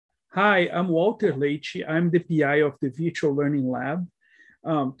Hi, I'm Walter Leite. I'm the PI of the Virtual Learning Lab.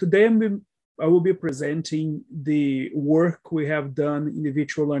 Today, I will be presenting the work we have done in the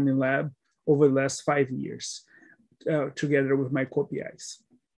Virtual Learning Lab over the last 5 years, together with my co-PIs.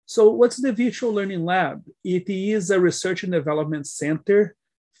 So what's the Virtual Learning Lab? It is a research and development center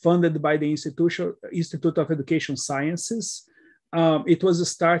funded by the Institute of Education Sciences. It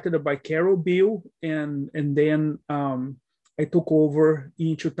was started by Carol Bill, and then I took over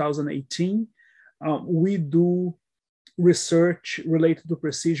in 2018. We do research related to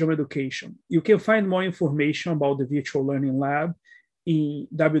precision education. You can find more information about the Virtual Learning Lab in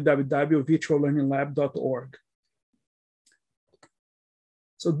www.virtuallearninglab.org.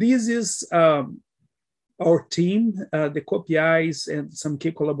 So this is our team, the co-PIs and some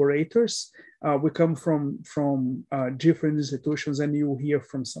key collaborators. We come from different institutions, and you'll hear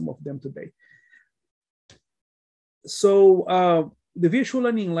from some of them today. So the Virtual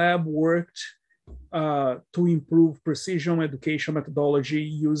Learning Lab worked to improve precision education methodology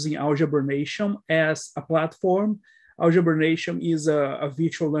using Algebra Nation as a platform. Algebra Nation is a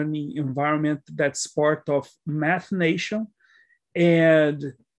virtual learning environment that's part of Math Nation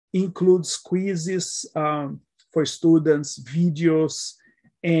and includes quizzes for students, videos,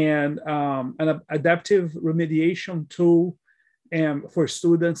 and an adaptive remediation tool for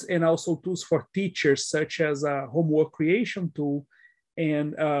students, and also tools for teachers, such as a homework creation tool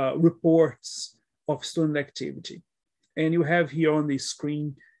and reports of student activity. And you have here on the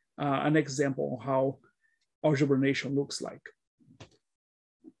screen an example of how Algebra Nation looks like.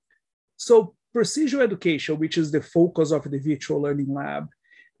 So precision education, which is the focus of the Virtual Learning Lab,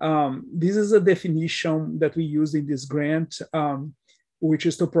 this is a definition that we use in this grant, which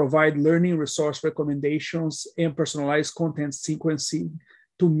is to provide learning resource recommendations and personalized content sequencing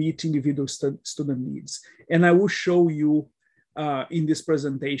to meet individual student needs. And I will show you in this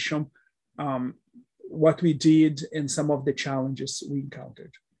presentation what we did and some of the challenges we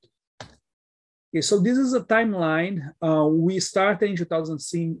encountered. Okay, so this is a timeline. We started in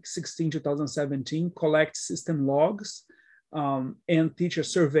 2016, 2017, collect system logs and teacher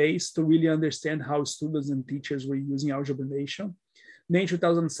surveys to really understand how students and teachers were using Algebra Nation. Then in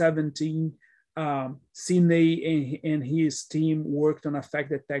 2017, Sidney and his team worked on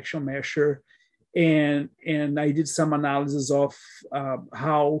effect detection measure, and I did some analysis of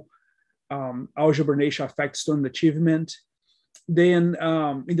how Algebra Nation affects student achievement. Then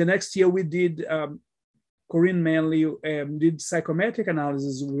in the next year, we did, Corinne Manley did psychometric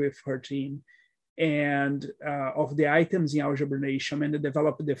analysis with her team and of the items in Algebra Nation, and they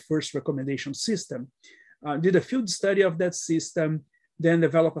developed the first recommendation system. Did a field study of that system, then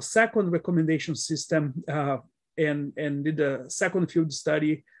developed a second recommendation system and did a second field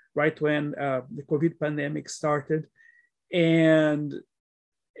study right when the COVID pandemic started. And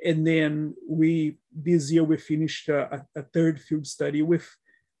then this year we finished a third field study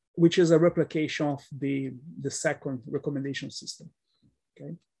which is a replication of the second recommendation system,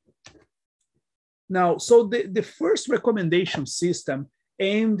 okay? Now, so the first recommendation system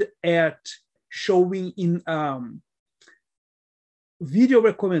aimed at showing in video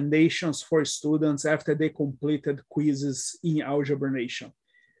recommendations for students after they completed quizzes in Algebra Nation.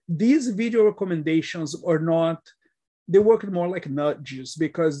 These video recommendations are not, they worked more like nudges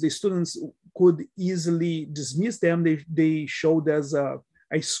because the students could easily dismiss them. They showed as a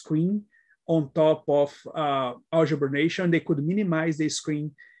screen on top of Algebra Nation. They could minimize the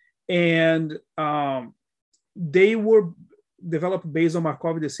screen, and they were developed based on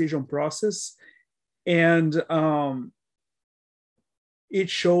Markov decision process. And it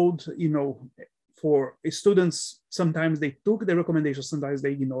showed, for students, sometimes they took the recommendation, sometimes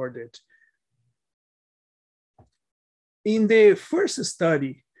they ignored it. In the first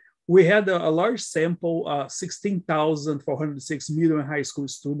study, we had a large sample, 16,406 million high school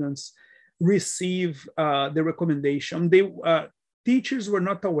students receive the recommendation. Teachers were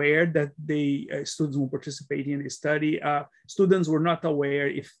not aware that students were participating in the study. Students were not aware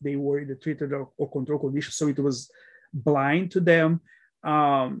if they were in the treated or control condition, so it was blind to them.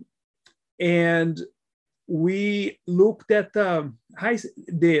 And we looked at the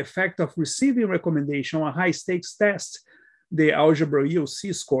effect of receiving recommendation on high stakes tests, the Algebra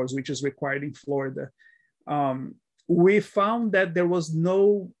EOC scores, which is required in Florida. We found that there was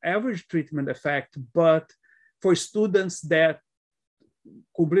no average treatment effect, but for students that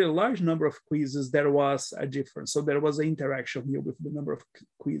completed a large number of quizzes, there was a difference. So there was an interaction here with the number of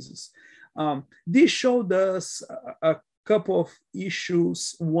quizzes. This showed us a couple of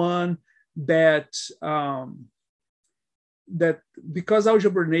issues. One, that because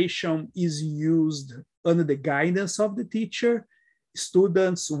Algebra Nation is used under the guidance of the teacher,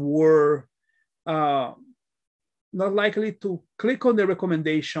 students were not likely to click on the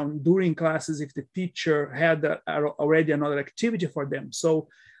recommendation during classes if the teacher had already another activity for them. So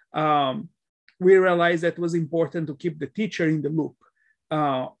we realized that it was important to keep the teacher in the loop.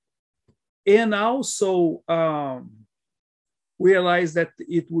 And also we realized that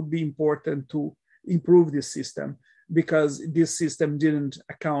it would be important to improve this system, because this system didn't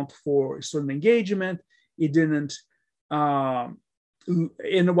account for student engagement. It didn't, and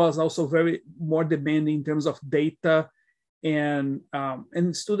it was also very more demanding in terms of data, and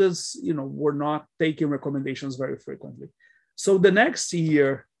students, were not taking recommendations very frequently. So the next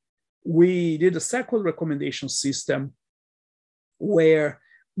year, we did a second recommendation system where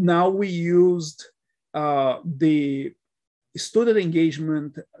now we used the student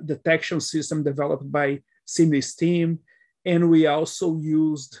engagement detection system developed by Simley's team, and we also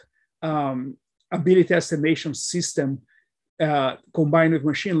used ability estimation system combined with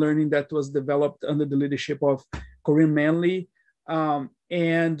machine learning that was developed under the leadership of Corinne Manley.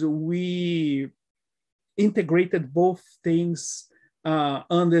 And we integrated both things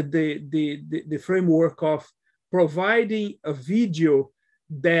under the framework of providing a video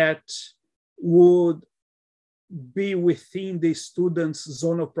that would be within the student's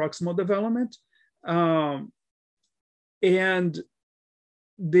zone of proximal development. And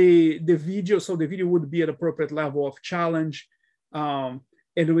the video, so the video would be at appropriate level of challenge. And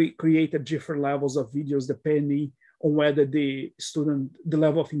we created different levels of videos depending on whether the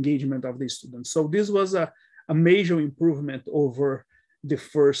level of engagement of the student. So this was a major improvement over the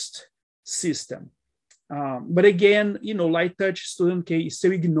first system. But again, light touch student can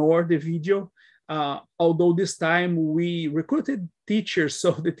still ignore the video. Although this time we recruited teachers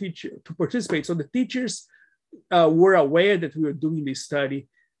to participate. So the teachers were aware that we were doing this study,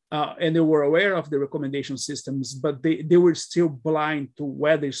 and they were aware of the recommendation systems, but they were still blind to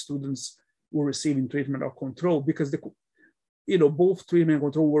whether students were receiving treatment or control, because both treatment and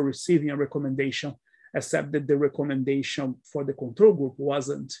control were receiving a recommendation, except that the recommendation for the control group was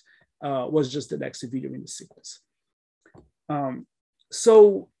just the next video in the sequence.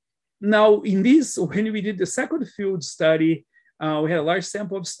 So now in this, when we did the second field study, we had a large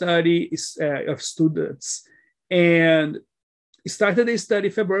sample of students, and started the study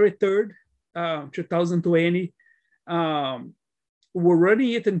February 3rd, 2020. We're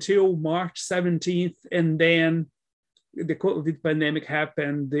running it until March 17th, and then the COVID pandemic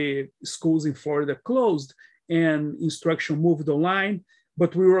happened, the schools in Florida closed, and instruction moved online,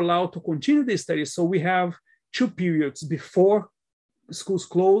 but we were allowed to continue the study. So we have 2 periods, before schools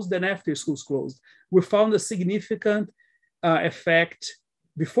closed and after schools closed. We found a significant effect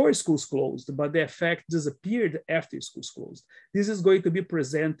before schools closed, but the effect disappeared after schools closed. This is going to be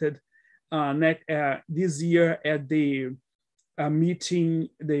presented this year at the meeting,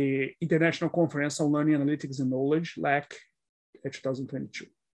 the International Conference on Learning Analytics and Knowledge, LAC, 2022.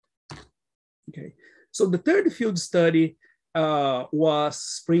 Okay, so the third field study was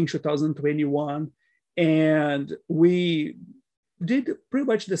spring 2021, and we did pretty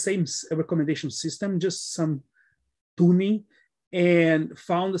much the same recommendation system, just some tuning, and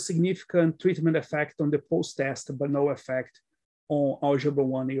found a significant treatment effect on the post-test, but no effect on Algebra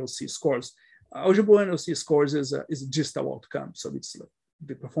 1 AOC scores. Algebra 1 AOC scores is a distal outcome, so it's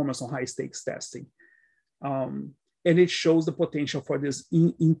the performance on high-stakes testing. And it shows the potential for this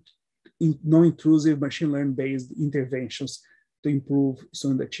non-intrusive machine learning-based interventions to improve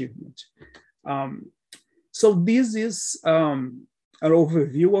student achievement. So this is an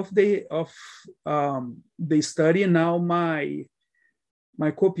overview of the study. Now my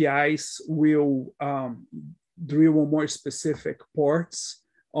co-PIs will drill on more specific parts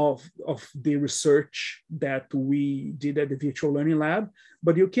of the research that we did at the Virtual Learning Lab,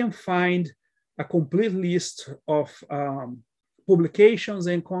 but you can find a complete list of publications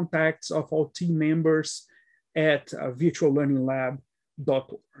and contacts of our team members at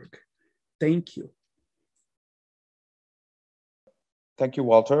virtuallearninglab.org. Thank you. Thank you,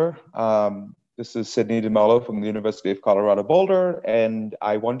 Walter. This is Sydney DeMello from the University of Colorado Boulder, and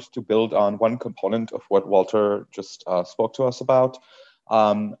I wanted to build on one component of what Walter just spoke to us about,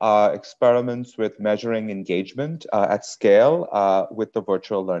 experiments with measuring engagement at scale with the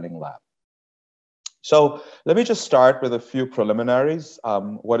Virtual Learning Lab. So let me just start with a few preliminaries.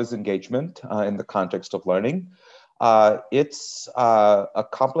 What is engagement in the context of learning? It's a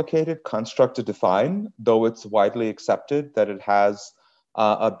complicated construct to define, though it's widely accepted that it has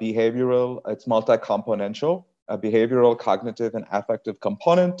it's multi-componential, a behavioral, cognitive, and affective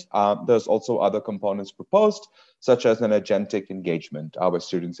component. There's also other components proposed, such as an agentic engagement where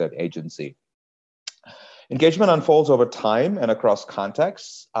students have agency. Engagement unfolds over time and across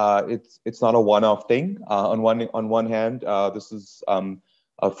contexts. It's not a one-off thing. On one hand, this is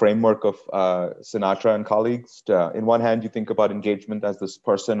a framework of Sinatra and colleagues. In one hand, you think about engagement as this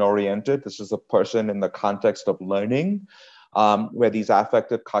person-oriented. This is a person in the context of learning, where these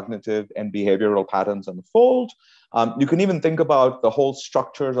affective, cognitive, and behavioral patterns unfold. You can even think about the whole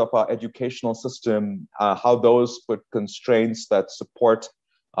structures of our educational system, how those put constraints that support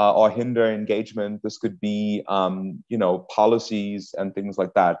or hinder engagement. This could be, policies and things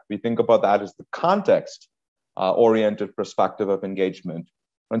like that. We think about that as the context oriented perspective of engagement.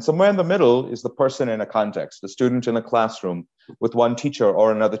 And somewhere in the middle is the person in a context, the student in a classroom with one teacher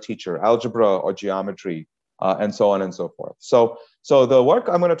or another teacher, algebra or geometry, and so on and so forth. So the work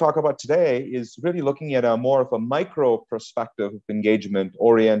I'm going to talk about today is really looking at a more of a micro perspective of engagement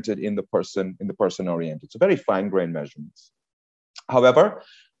oriented in the person oriented. So very fine-grained measurements. However,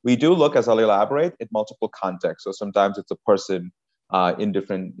 we do look, as I'll elaborate, at multiple contexts. So sometimes it's a person at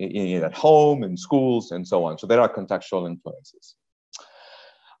home, in schools, and so on. So there are contextual influences.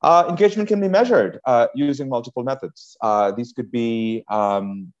 Engagement can be measured using multiple methods. These could be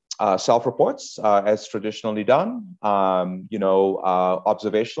self-reports, as traditionally done,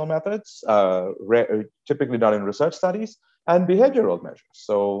 observational methods, typically done in research studies, and behavioral measures.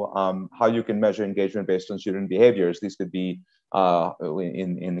 So how you can measure engagement based on student behaviors. These could be,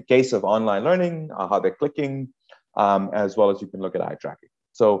 in the case of online learning, how they're clicking, as well as you can look at eye tracking.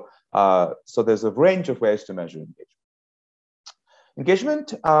 So there's a range of ways to measure engagement.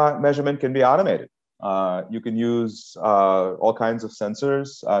 Engagement measurement can be automated. You can use all kinds of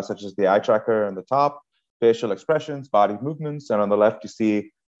sensors, such as the eye tracker on the top, facial expressions, body movements, and on the left, you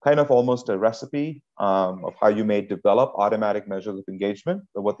see kind of almost a recipe of how you may develop automatic measures of engagement.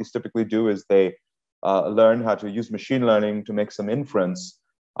 But what these typically do is they learn how to use machine learning to make some inference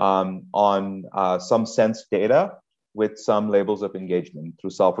on some sense data with some labels of engagement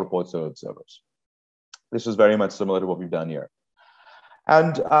through self-reports or observers. This is very much similar to what we've done here.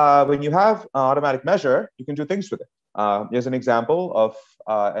 And when you have an automatic measure, you can do things with it. Here's an example of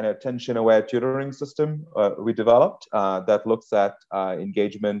an attention-aware tutoring system we developed that looks at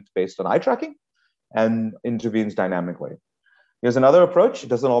engagement based on eye tracking and intervenes dynamically. Here's another approach. It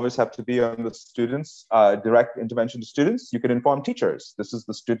doesn't always have to be on the students, direct intervention to students. You can inform teachers. This is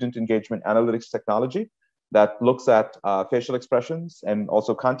the student engagement analytics technology that looks at facial expressions and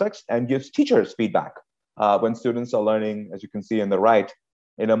also context and gives teachers feedback when students are learning, as you can see in the right,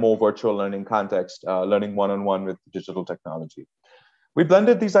 in a more virtual learning context, learning one-on-one with digital technology. We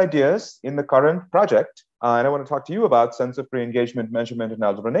blended these ideas in the current project, and I want to talk to you about sensor-free engagement measurement and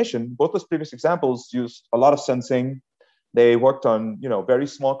Algebra Nation. Both those previous examples used a lot of sensing. They worked on very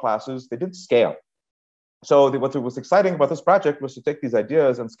small classes. They didn't scale. So what was exciting about this project was to take these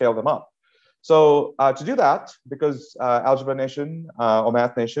ideas and scale them up. So to do that, because Algebra Nation or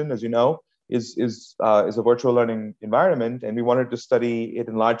Math Nation, as you know, is a virtual learning environment, and we wanted to study it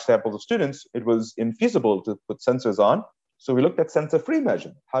in large samples of students, it was infeasible to put sensors on. So we looked at sensor-free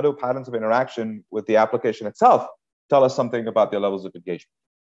measurement. How do patterns of interaction with the application itself tell us something about their levels of engagement?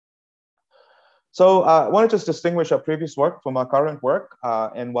 So I want to just distinguish our previous work from our current work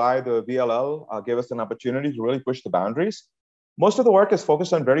and why the VLL gave us an opportunity to really push the boundaries. Most of the work is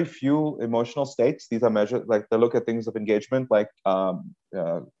focused on very few emotional states. These are measured, like they look at things of engagement, like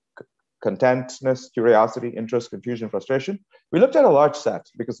contentness, curiosity, interest, confusion, frustration. We looked at a large set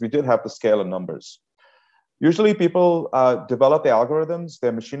because we did have the scale of numbers. Usually people develop the algorithms,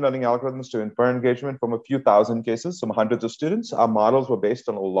 their machine learning algorithms to infer engagement from a few thousand cases, from hundreds of students. Our models were based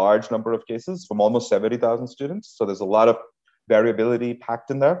on a large number of cases from almost 70,000 students. So there's a lot of variability packed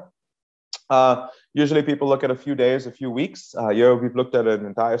in there. Usually people look at a few days, a few weeks. Here we've looked at an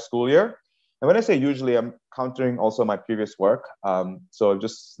entire school year. And when I say usually, I'm countering also my previous work. So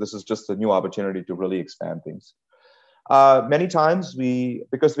this is just a new opportunity to really expand things. Many times,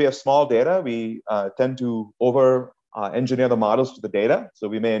 because we have small data, we tend to over-engineer the models to the data. So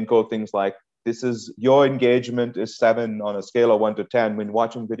we may encode things like, your engagement is 7 on a scale of 1 to 10 when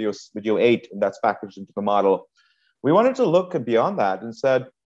watching video 8, and that's packaged into the model. We wanted to look beyond that and said,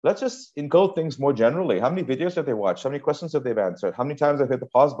 let's just encode things more generally. How many videos have they watched? How many questions have they answered? How many times have they hit the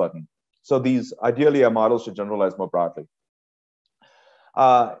pause button? So these, ideally, our models should generalize more broadly.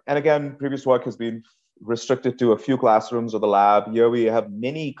 And again, previous work has been restricted to a few classrooms or the lab. Here we have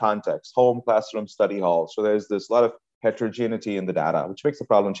many contexts, home, classroom, study hall. So there's this lot of heterogeneity in the data, which makes the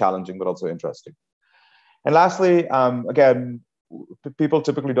problem challenging, but also interesting. And lastly, again, people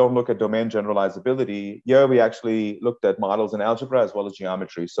typically don't look at domain generalizability. Here we actually looked at models in algebra as well as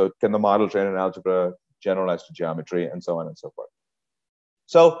geometry. So can the model trained in algebra generalize to geometry, and so on and so forth.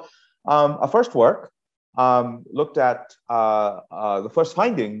 So our first work looked at the first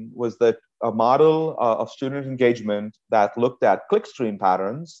finding was that a model of student engagement that looked at clickstream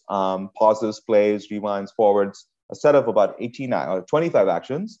patterns, pauses, plays, rewinds, forwards, a set of about 18 or 25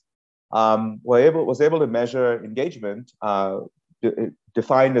 actions, was able to measure engagement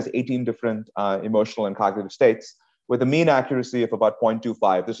defined as 18 different emotional and cognitive states with a mean accuracy of about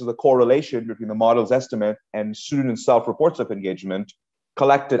 0.25. This is a correlation between the model's estimate and student self-reports of engagement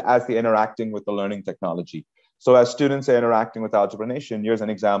collected as they're interacting with the learning technology. So as students are interacting with Algebra Nation, here's an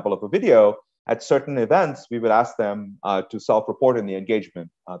example of a video. At certain events, we would ask them to self-report in the engagement.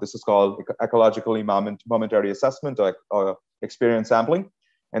 This is called ecologically momentary assessment or experience sampling.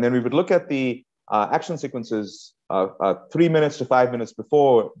 And then we would look at the action sequences 3 minutes to 5 minutes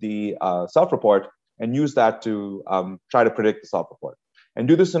before the self-report and use that to try to predict the self-report. And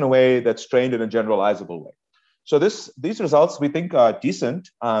do this in a way that's trained in a generalizable way. So these results we think are decent,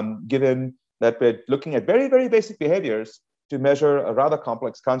 given that we're looking at very, very basic behaviors to measure a rather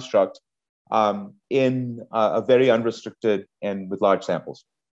complex construct in a very unrestricted and with large samples.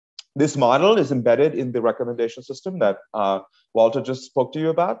 This model is embedded in the recommendation system that Walter just spoke to you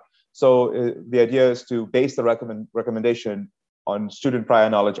about. So the idea is to base the recommendation on student prior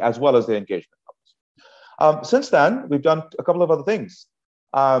knowledge as well as the engagement levels. Since then, we've done a couple of other things.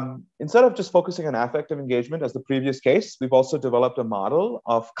 Instead of just focusing on affective engagement as the previous case, we've also developed a model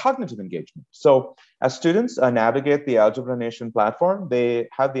of cognitive engagement. So as students navigate the Algebra Nation platform, they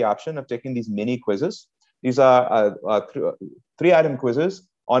have the option of taking these mini quizzes. These are three-item quizzes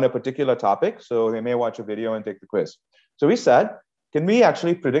on a particular topic. So they may watch a video and take the quiz. So we said, can we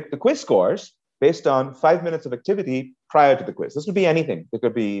actually predict the quiz scores based on 5 minutes of activity prior to the quiz? This could be anything. They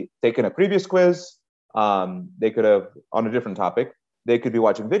could be taking a previous quiz. They could have on a different topic. They could be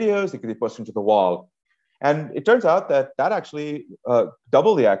watching videos. They could be posting to the wall. And it turns out that actually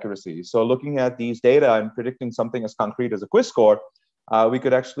doubled the accuracy. So looking at these data and predicting something as concrete as a quiz score, we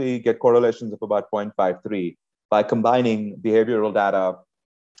could actually get correlations of about 0.53 by combining behavioral data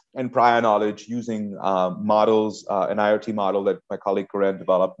and prior knowledge using models, an IoT model that my colleague Corinne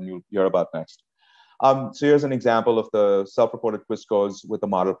developed and you'll hear about next. So here's an example of the self-reported quiz scores with the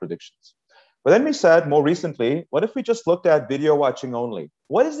model predictions. But then we said more recently, what if we just looked at video watching only?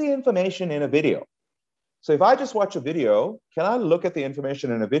 What is the information in a video? So if I just watch a video, can I look at the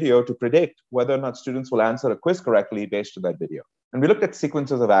information in a video to predict whether or not students will answer a quiz correctly based on that video? And we looked at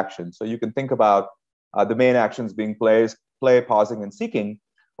sequences of actions. So you can think about the main actions being play, pausing, and seeking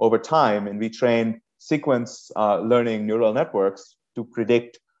over time. And we trained sequence learning neural networks to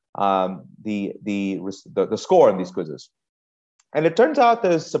predict the score in these quizzes. And it turns out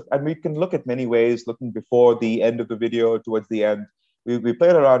and we can look at many ways, looking before the end of the video, towards the end. We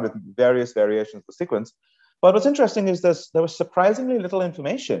played around with various variations of the sequence. But what's interesting is there was surprisingly little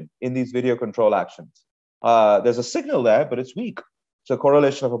information in these video control actions. There's a signal there, but it's weak. So a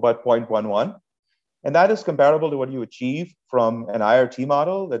correlation of about 0.11. And that is comparable to what you achieve from an IRT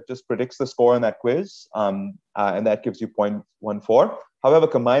model that just predicts the score in that quiz. And that gives you 0.14. However,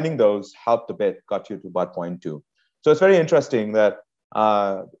 combining those helped a bit, got you to about 0.2. So it's very interesting that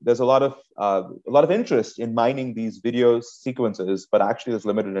there's a lot of interest in mining these video sequences, but actually there's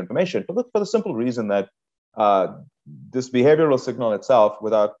limited information for the simple reason that this behavioral signal itself,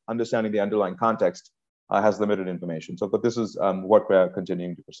 without understanding the underlying context, has limited information. So, but this is what we're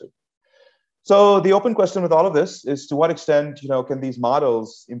continuing to pursue. So the open question with all of this is, to what extent, can these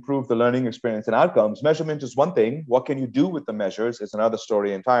models improve the learning experience and outcomes? Measurement is one thing. What can you do with the measures is another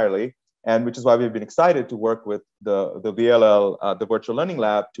story entirely. And which is why we've been excited to work with the VLL, the Virtual Learning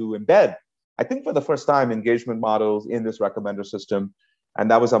Lab, to embed, I think for the first time, engagement models in this recommender system.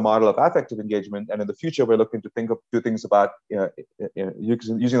 And that was a model of affective engagement. And in the future, we're looking to do things about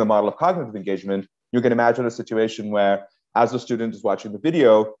using the model of cognitive engagement. You can imagine a situation where, as the student is watching the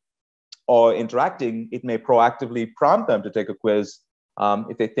video or interacting, it may proactively prompt them to take a quiz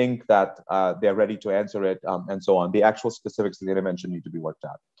if they think that they're ready to answer it, and so on. The actual specifics of the intervention need to be worked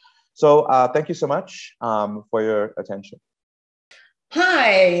out. So thank you so much for your attention.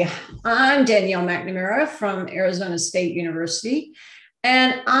 Hi, I'm Danielle McNamara from Arizona State University,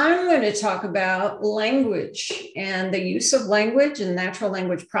 and I'm going to talk about language and the use of language and natural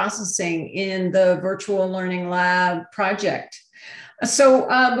language processing in the Virtual Learning Lab project. So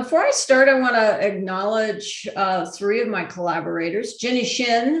before I start, I want to acknowledge three of my collaborators. Jenny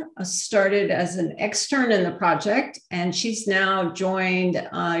Shin started as an extern in the project, and she's now joined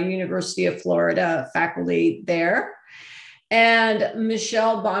University of Florida faculty there. And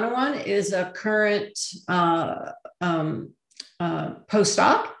Michelle Bonawan is a current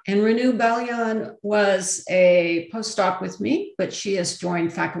postdoc, and Renu Balyan was a postdoc with me, but she has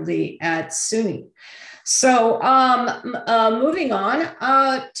joined faculty at SUNY. So moving on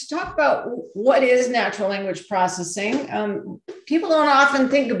to talk about what is natural language processing. People don't often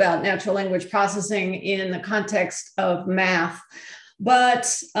think about natural language processing in the context of math,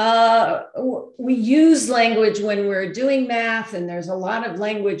 but we use language when we're doing math, and there's a lot of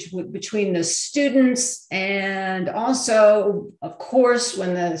language between the students, and also, of course,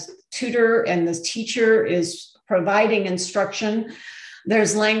 when the tutor and the teacher is providing instruction,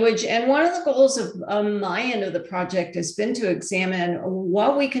 there's language. And one of the goals of my end of the project has been to examine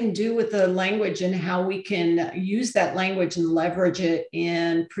what we can do with the language and how we can use that language and leverage it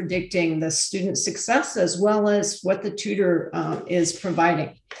in predicting the student success, as well as what the tutor is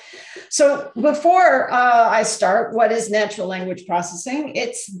providing. So before I start, what is natural language processing?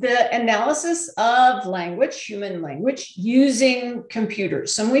 It's the analysis of language, human language, using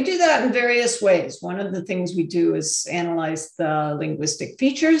computers. And we do that in various ways. One of the things we do is analyze the linguistic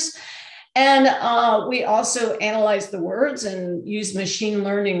features. And we also analyze the words and use machine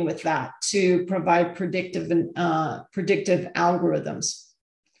learning with that to provide predictive algorithms.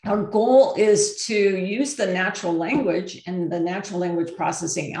 Our goal is to use the natural language and the natural language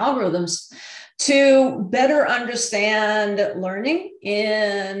processing algorithms to better understand learning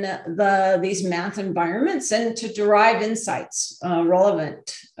in these math environments and to derive insights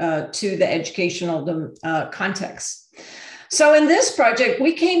relevant to the educational context. So in this project,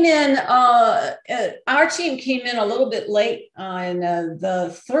 we came in, our team came in a little bit late in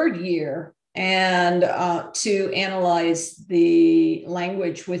the third year, and to analyze the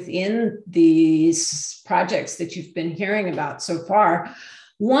language within these projects that you've been hearing about so far.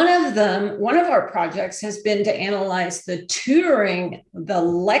 One of our projects has been to analyze the tutoring, the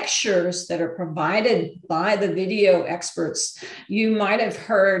lectures that are provided by the video experts. You might have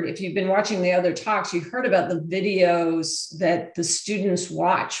heard, if you've been watching the other talks, you heard about the videos that the students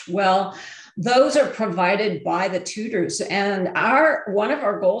watch. Well, those are provided by the tutors. And one of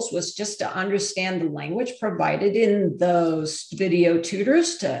our goals was just to understand the language provided in those video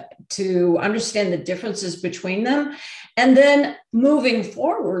tutors, to understand the differences between them. And then moving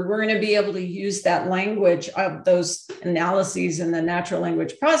forward, we're going to be able to use that language of those analyses in the natural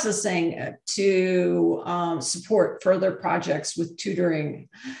language processing to support further projects with tutoring,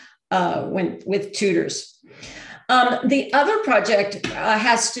 with tutors. The other project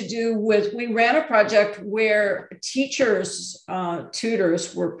has to do with, we ran a project where tutors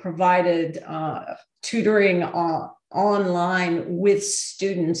were provided tutoring online with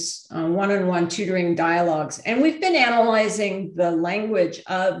students, one-on-one tutoring dialogues. And we've been analyzing the language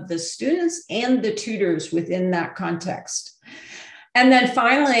of the students and the tutors within that context. And then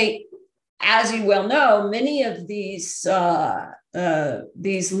finally, as you well know, many of these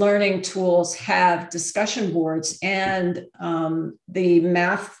learning tools have discussion boards, and the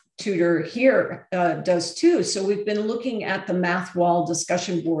math tutor here does too. So we've been looking at the math wall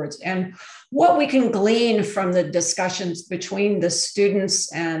discussion boards and what we can glean from the discussions between the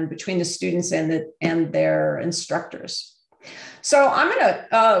students and their instructors. So I'm going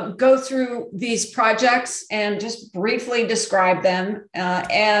to go through these projects and just briefly describe them.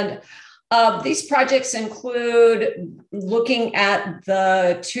 These projects include looking at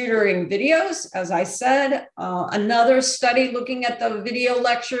the tutoring videos, as I said, another study looking at the video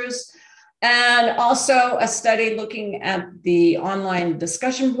lectures, and also a study looking at the online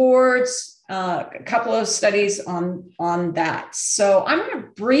discussion boards, a couple of studies on that. So I'm going to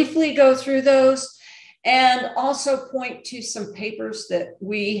briefly go through those and also point to some papers that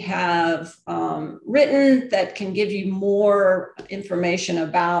we have written that can give you more information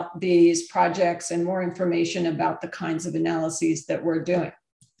about these projects and more information about the kinds of analyses that we're doing.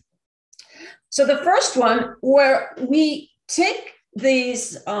 So the first one, where we take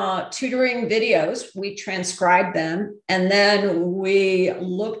these tutoring videos, we transcribed them, and then we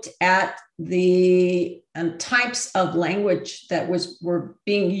looked at the types of language that were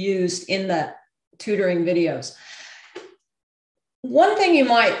being used in the tutoring videos. One thing you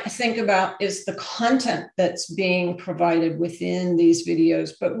might think about is the content that's being provided within these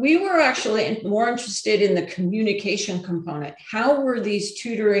videos, but we were actually more interested in the communication component. How were these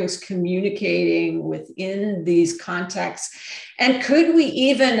tutorings communicating within these contexts? And could we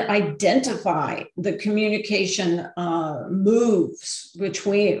even identify the communication moves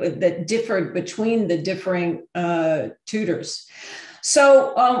that differed between the differing tutors?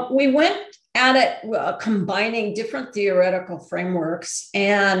 So we went at it combining different theoretical frameworks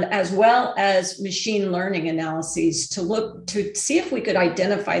and as well as machine learning analyses to see if we could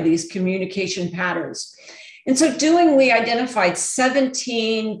identify these communication patterns. In so doing, we identified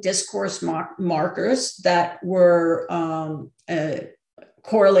 17 discourse markers that were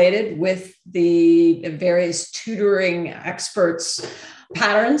correlated with the various tutoring experts'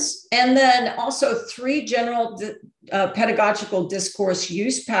 patterns, and then also 3 general pedagogical discourse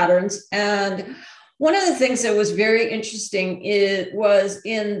use patterns. And one of the things that was very interesting was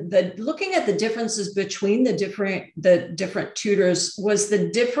in the looking at the differences between the different tutors was the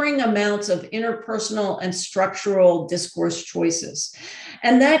differing amounts of interpersonal and structural discourse choices.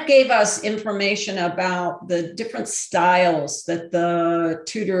 And that gave us information about the different styles that the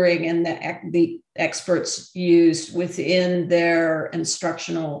tutoring and the experts used within their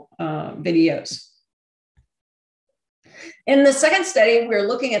instructional videos. In the second study, we're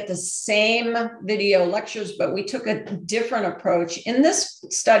looking at the same video lectures, but we took a different approach. In this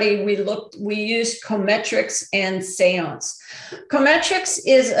study, we used Cometrics and Seance. Cometrics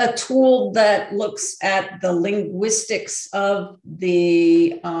is a tool that looks at the linguistics of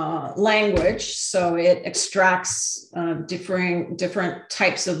the language. So it extracts different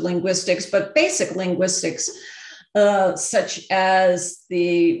types of linguistics, but basic linguistics, such as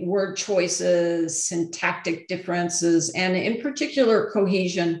the word choices, syntactic differences, and in particular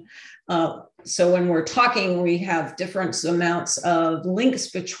cohesion. So when we're talking, we have different amounts of links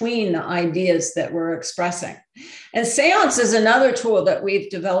between the ideas that we're expressing. And Seance is another tool that we've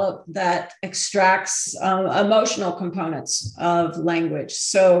developed that extracts emotional components of language.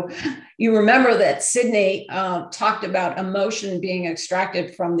 So you remember that Sydney talked about emotion being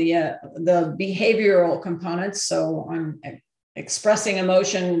extracted from the behavioral components. So I'm expressing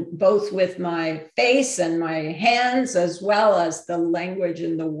emotion both with my face and my hands, as well as the language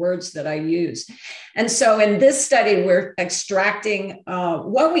and the words that I use. And so in this study, we're extracting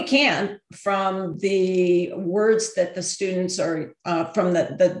what we can from the words that the students are,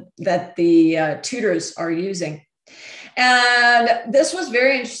 that the tutors are using. And this was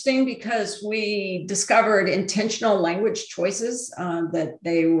very interesting because we discovered intentional language choices, that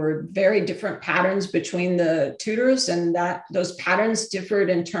they were very different patterns between the tutors, and that those patterns differed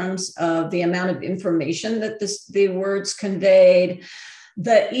in terms of the amount of information that the words conveyed,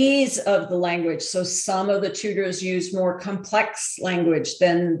 the ease of the language. So some of the tutors use more complex language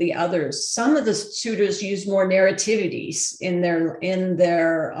than the others. Some of the tutors use more narrativities in their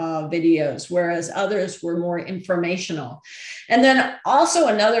videos, whereas others were more informational. And then also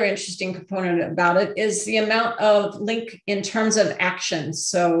another interesting component about it is the amount of link in terms of actions.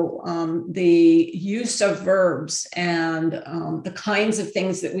 So the use of verbs and the kinds of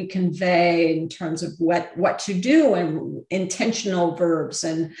things that we convey in terms of what to do, and intentional verbs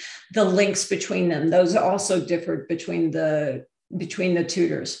and the links between them. Those also differed between the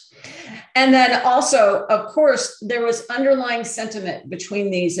tutors. And then also, of course, there was underlying sentiment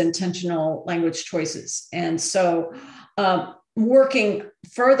between these intentional language choices. And so working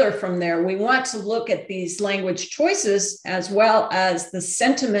further from there, we want to look at these language choices as well as the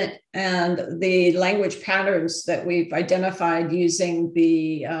sentiment and the language patterns that we've identified using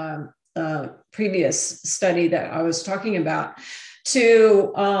the previous study that I was talking about,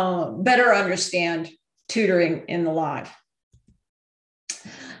 to better understand tutoring in the live.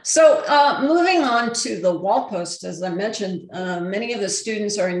 So moving on to the wall post, as I mentioned, many of the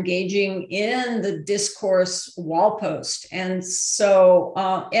students are engaging in the discourse wall post. And so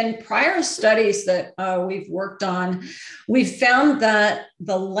in prior studies that we've worked on, we've found that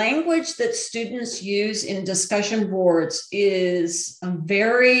the language that students use in discussion boards is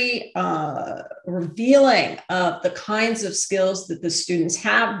very revealing of the kinds of skills that the students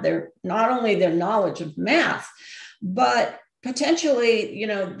have. They're not only their knowledge of math, but potentially,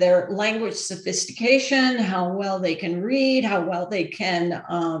 their language sophistication, how well they can read, how well they can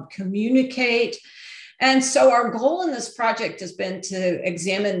communicate. And so our goal in this project has been to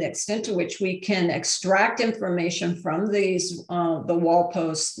examine the extent to which we can extract information from these, the wall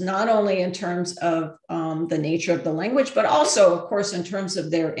posts, not only in terms of the nature of the language, but also, of course, in terms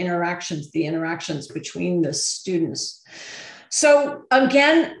of their interactions, the interactions between the students. So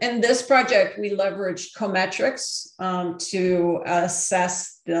again, in this project, we leveraged Cometrics to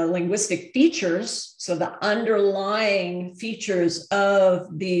assess the linguistic features, so the underlying features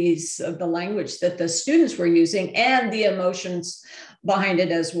of the language that the students were using, and the emotions behind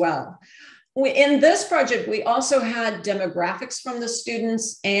it as well. In this project, we also had demographics from the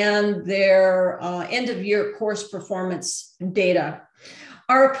students and their end-of-year course performance data.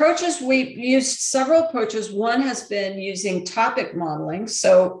 Our approaches, we've used several approaches. One has been using topic modeling,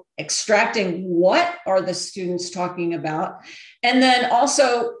 so extracting what are the students talking about, and then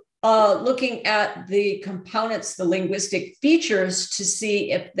also looking at the components, the linguistic features, to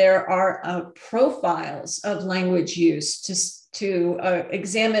see if there are profiles of language use to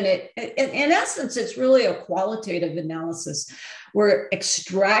examine it. In essence, it's really a qualitative analysis. We're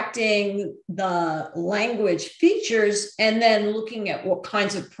extracting the language features and then looking at what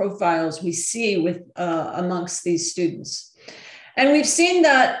kinds of profiles we see with amongst these students. And we've seen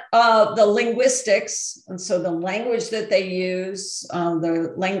that the linguistics, and so the language that they use,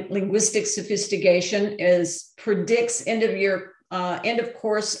 the linguistic sophistication predicts end of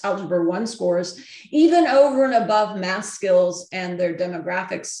course Algebra 1 scores, even over and above math skills and their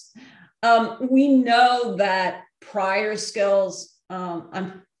demographics. We know that prior skills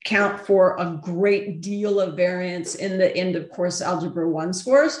account for a great deal of variance in the end of course Algebra 1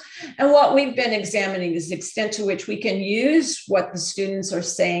 scores. And what we've been examining is the extent to which we can use what the students are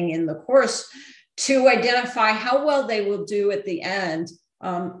saying in the course to identify how well they will do at the end.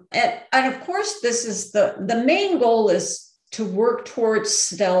 And of course, this is the main goal is to work towards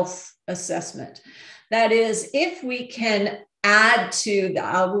stealth assessment. That is, if we can add to the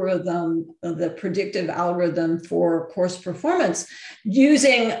algorithm, the predictive algorithm for course performance,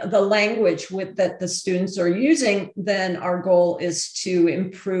 using the language that the students are using, then our goal is to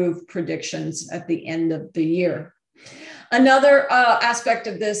improve predictions at the end of the year. Another aspect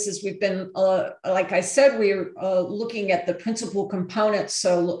of this is we've been, like I said, we're looking at the principal components.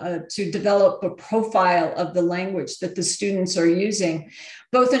 So to develop a profile of the language that the students are using,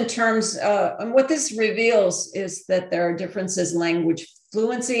 both in terms, and what this reveals is that there are differences in language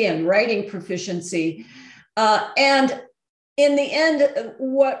fluency and writing proficiency. And in the end,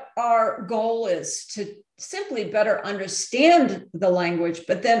 what our goal is to simply better understand the language,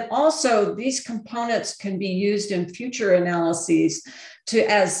 but then also these components can be used in future analyses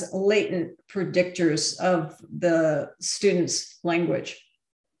as latent predictors of the student's language.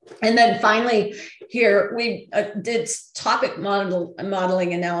 And then finally, here we did topic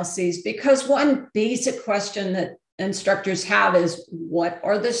modeling analyses, because one basic question that instructors have is, what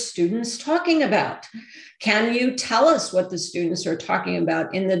are the students talking about? Can you tell us what the students are talking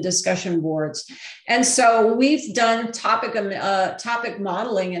about in the discussion boards? And so we've done topic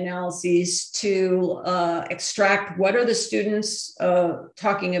modeling analyses to extract what are the students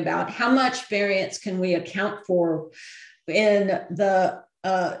talking about, how much variance can we account for in the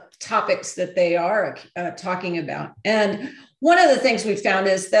topics that they are talking about. And one of the things we found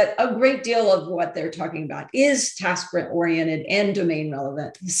is that a great deal of what they're talking about is task-oriented and domain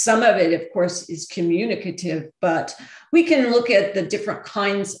relevant. Some of it, of course, is communicative, but we can look at the different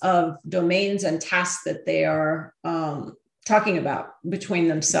kinds of domains and tasks that they are talking about between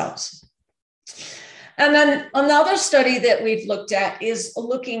themselves. And then another study that we've looked at is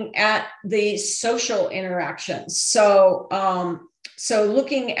looking at the social interactions. So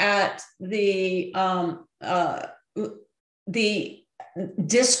looking at the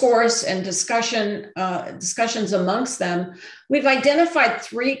discourse and discussions amongst them, we've identified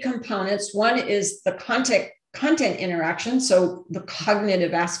three components. One is the content interaction, so the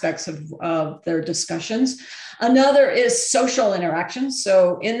cognitive aspects of their discussions. Another is social interaction.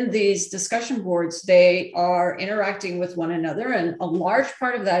 So in these discussion boards, they are interacting with one another, and a large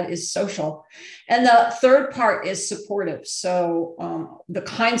part of that is social. And the third part is supportive. So the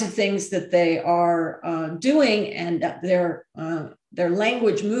kinds of things that they are doing and their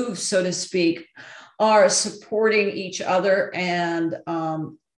language moves, so to speak, are supporting each other and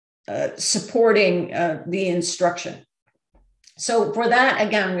supporting the instruction. So for that,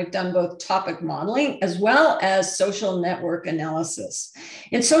 again, we've done both topic modeling as well as social network analysis.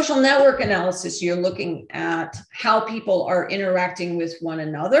 In social network analysis, you're looking at how people are interacting with one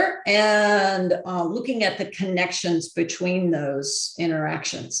another and looking at the connections between those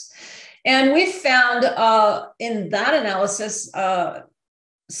interactions. And we found in that analysis,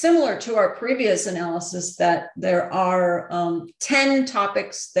 similar to our previous analysis, that there are 10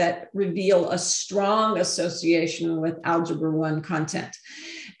 topics that reveal a strong association with Algebra 1 content.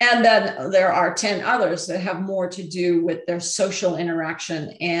 And then there are 10 others that have more to do with their social interaction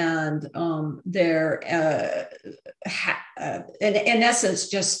and their, in essence,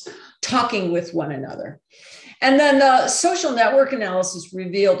 just talking with one another. And then the social network analysis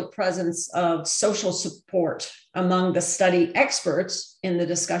revealed the presence of social support among the study experts in the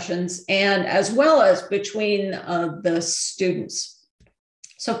discussions, and as well as between the students.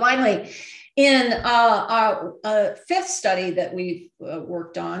 So finally, in our fifth study that we've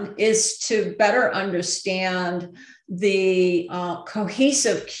worked on is to better understand the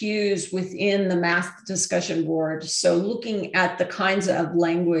cohesive cues within the math discussion board. So looking at the kinds of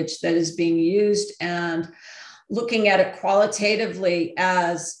language that is being used and looking at it qualitatively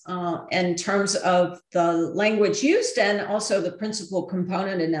as in terms of the language used and also the principal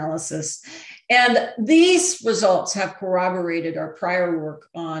component analysis. And these results have corroborated our prior work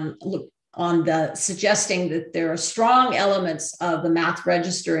on on the suggesting that there are strong elements of the math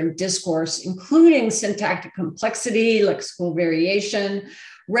register and discourse, including syntactic complexity, lexical variation,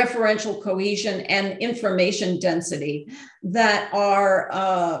 referential cohesion, and information density that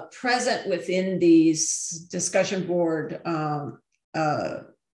are present within these discussion boards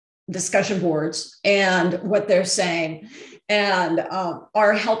and what they're saying, and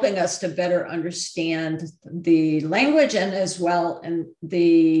are helping us to better understand the language and as well in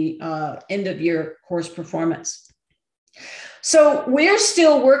the end of year course performance. So we're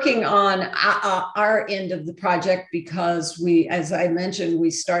still working on our end of the project because we, as I mentioned, we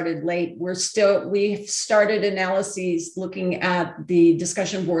started late. We've started analyses looking at the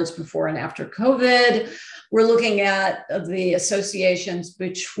discussion boards before and after COVID. We're looking at the associations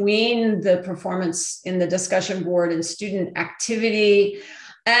between the performance in the discussion board and student activity.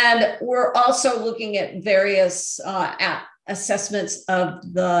 And we're also looking at various assessments of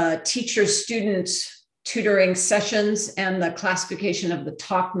the teacher-student tutoring sessions and the classification of the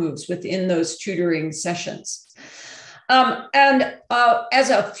talk moves within those tutoring sessions. As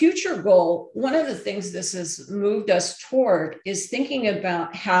a future goal, one of the things this has moved us toward is thinking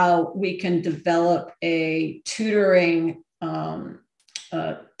about how we can develop a tutoring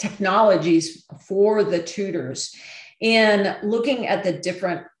technologies for the tutors in looking at the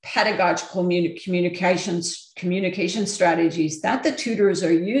different pedagogical communication strategies that the tutors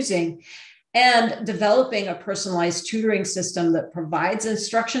are using, and developing a personalized tutoring system that provides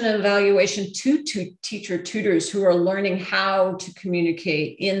instruction and evaluation to teacher tutors who are learning how to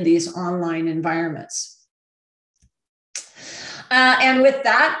communicate in these online environments. And with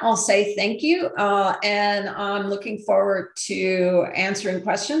that, I'll say thank you. And I'm looking forward to answering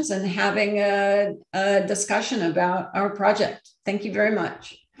questions and having a discussion about our project. Thank you very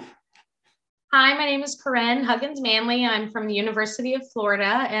much. Hi, my name is Corinne Huggins-Manley. I'm from the University of Florida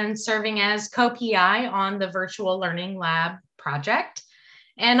and serving as co-PI on the Virtual Learning Lab project.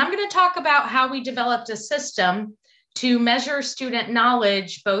 And I'm going to talk about how we developed a system to measure student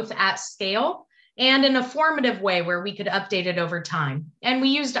knowledge both at scale and in a formative way where we could update it over time. And we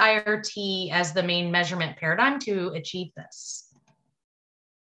used IRT as the main measurement paradigm to achieve this.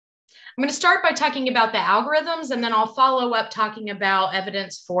 I'm going to start by talking about the algorithms, and then I'll follow up talking about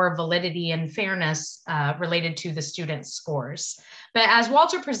evidence for validity and fairness related to the students' scores. But as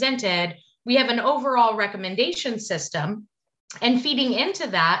Walter presented, we have an overall recommendation system, and feeding into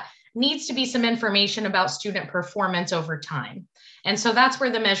that needs to be some information about student performance over time. And so that's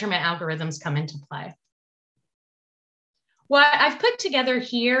where the measurement algorithms come into play. What I've put together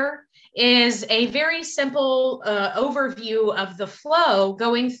here is a very simple overview of the flow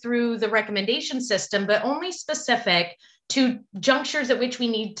going through the recommendation system, but only specific to junctures at which we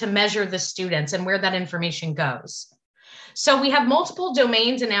need to measure the students and where that information goes. So we have multiple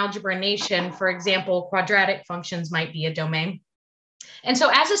domains in Algebra Nation. For example, quadratic functions might be a domain. And so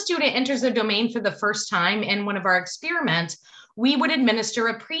as a student enters a domain for the first time in one of our experiments, we would administer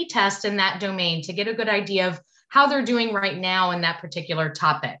a pretest in that domain to get a good idea of how they're doing right now in that particular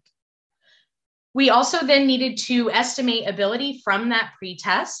topic. We also then needed to estimate ability from that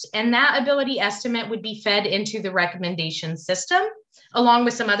pretest, and that ability estimate would be fed into the recommendation system along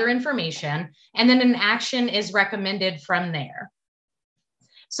with some other information, and then an action is recommended from there.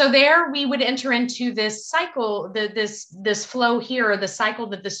 So there we would enter into this cycle, this flow here, or the cycle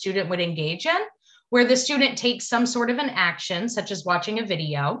that the student would engage in, where the student takes some sort of an action, such as watching a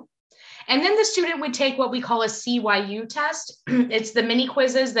video. And then the student would take what we call a CYU test. It's the mini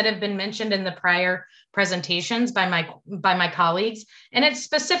quizzes that have been mentioned in the prior presentations by my colleagues. And it's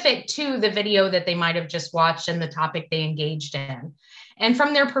specific to the video that they might have just watched and the topic they engaged in. And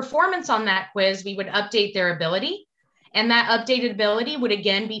from their performance on that quiz, we would update their ability. And that updated ability would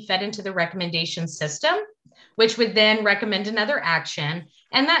again be fed into the recommendation system, which would then recommend another action.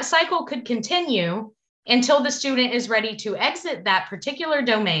 And that cycle could continue until the student is ready to exit that particular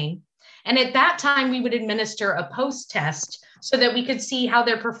domain. And at that time, we would administer a post-test so that we could see how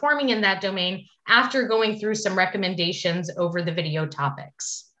they're performing in that domain after going through some recommendations over the video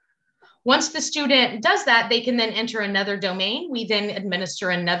topics. Once the student does that, they can then enter another domain. We then administer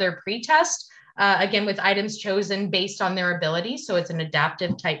another pretest, again, with items chosen based on their ability. So it's an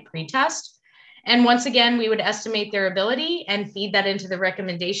adaptive type pretest. And once again, we would estimate their ability and feed that into the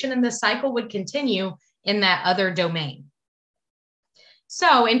recommendation, and the cycle would continue in that other domain.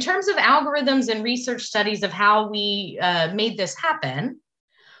 So in terms of algorithms and research studies of how we made this happen,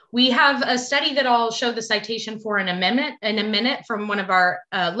 we have a study that I'll show the citation for in a minute from one of our,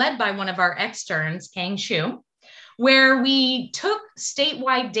 led by one of our externs, Kang Xu, where we took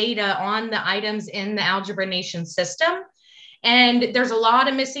statewide data on the items in the Algebra Nation system And there's a lot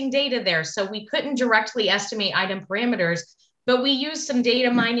of missing data there. So we couldn't directly estimate item parameters, but we used some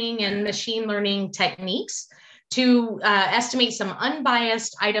data mining and machine learning techniques to estimate some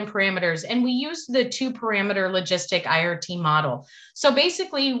unbiased item parameters. And we used the 2-parameter logistic IRT model. So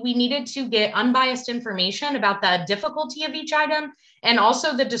basically, we needed to get unbiased information about the difficulty of each item and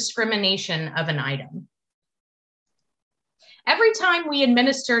also the discrimination of an item. Every time we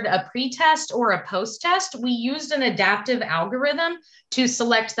administered a pre-test or a post-test, we used an adaptive algorithm to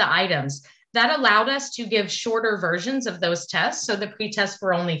select the items. That allowed us to give shorter versions of those tests. So the pre-tests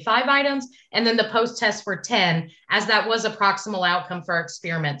were only 5 items, and then the post-tests were 10, as that was a proximal outcome for our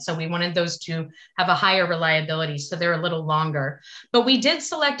experiment. So we wanted those to have a higher reliability, so they're a little longer. But we did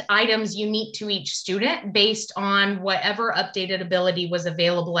select items unique to each student based on whatever updated ability was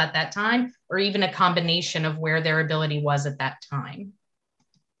available at that time, or even a combination of where their ability was at that time.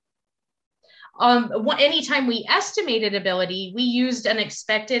 Anytime we estimated ability, we used an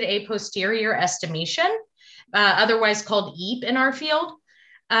expected a posterior estimation, otherwise called EAP in our field.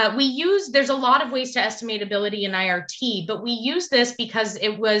 There's a lot of ways to estimate ability in IRT, but we use this because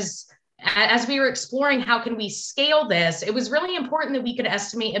it was, as we were exploring how can we scale this, it was really important that we could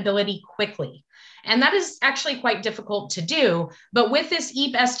estimate ability quickly. And that is actually quite difficult to do. But with this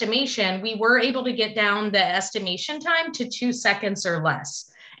EAP estimation, we were able to get down the estimation time to 2 seconds or less.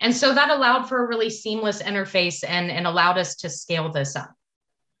 And so that allowed for a really seamless interface and allowed us to scale this up.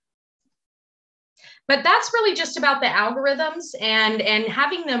 But that's really just about the algorithms, and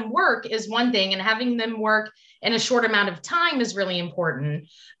having them work is one thing, and having them work in a short amount of time is really important.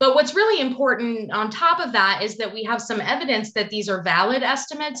 But what's really important on top of that is that we have some evidence that these are valid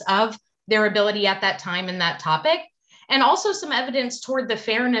estimates of their ability at that time in that topic, and also some evidence toward the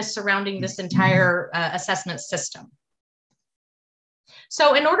fairness surrounding this entire assessment system.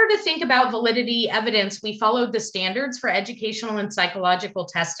 So in order to think about validity evidence, we followed the standards for educational and psychological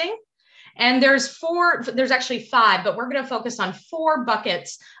testing. And there's actually 5, but we're going to focus on 4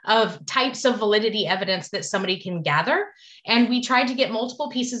 buckets of types of validity evidence that somebody can gather. And we tried to get multiple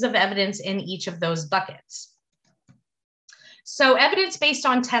pieces of evidence in each of those buckets. So evidence based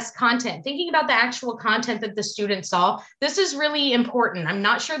on test content, thinking about the actual content that the student saw, this is really important. I'm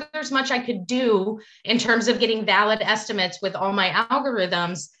not sure that there's much I could do in terms of getting valid estimates with all my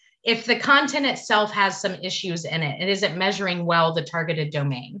algorithms if the content itself has some issues in it. It isn't measuring well the targeted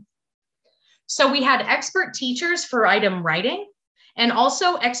domain. So we had expert teachers for item writing, and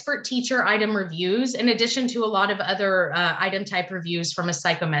also expert teacher item reviews, in addition to a lot of other item type reviews from a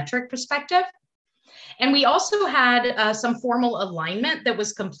psychometric perspective. And we also had some formal alignment that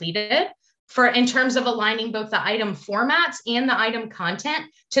was completed in terms of aligning both the item formats and the item content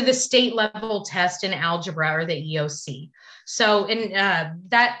to the state level test in algebra, or the EOC. So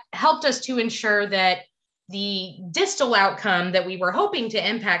that helped us to ensure that the distal outcome that we were hoping to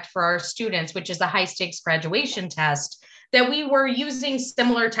impact for our students, which is the high stakes graduation test, that we were using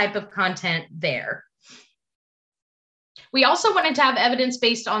similar type of content there. We also wanted to have evidence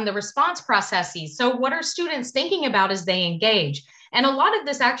based on the response processes. So what are students thinking about as they engage? And a lot of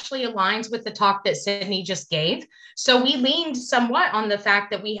this actually aligns with the talk that Sydney just gave. So we leaned somewhat on the fact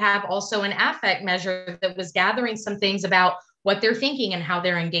that we have also an affect measure that was gathering some things about what they're thinking and how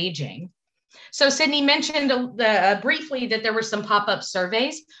they're engaging. So Sydney mentioned briefly that there were some pop-up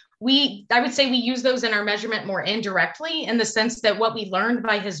surveys. I would say we use those in our measurement more indirectly, in the sense that what we learned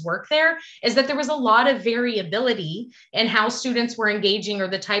by his work there is that there was a lot of variability in how students were engaging, or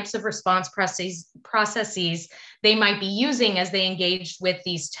the types of response processes they might be using as they engaged with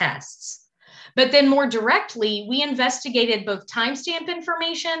these tests. But then more directly, we investigated both timestamp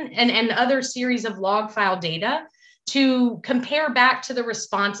information and other series of log file data to compare back to the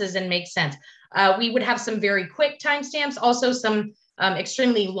responses and make sense. We would have some very quick timestamps, also some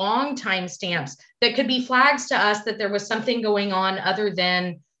extremely long timestamps that could be flags to us that there was something going on other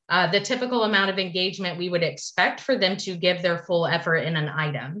than the typical amount of engagement we would expect for them to give their full effort in an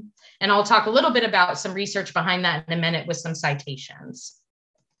item. And I'll talk a little bit about some research behind that in a minute with some citations.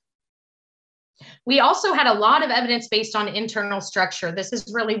 We also had a lot of evidence based on internal structure. This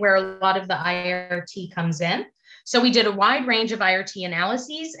is really where a lot of the IRT comes in. So we did a wide range of IRT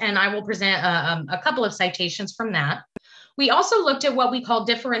analyses, and I will present a couple of citations from that. We also looked at what we call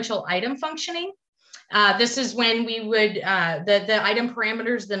differential item functioning. This is when we would, the item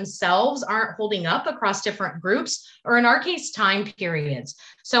parameters themselves aren't holding up across different groups, or in our case, time periods.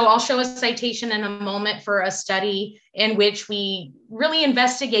 So I'll show a citation in a moment for a study in which we really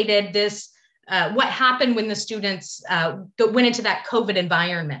investigated this, what happened when the students went into that COVID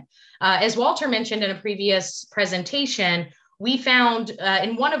environment. As Walter mentioned in a previous presentation, we found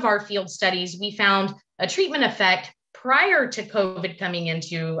in one of our field studies, we found a treatment effect prior to COVID coming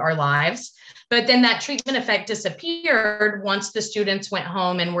into our lives, but then that treatment effect disappeared once the students went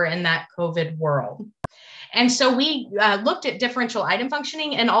home and were in that COVID world. And so we looked at differential item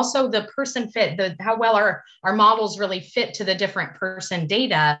functioning and also the person fit, how well our models really fit to the different person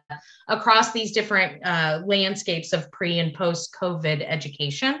data across these different landscapes of pre and post-COVID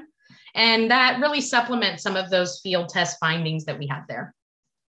education. And that really supplements some of those field test findings that we had there.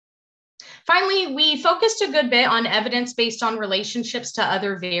 Finally, we focused a good bit on evidence based on relationships to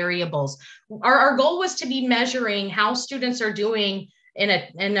other variables. Our goal was to be measuring how students are doing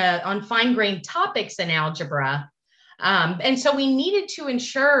on fine-grained topics in algebra. And so we needed to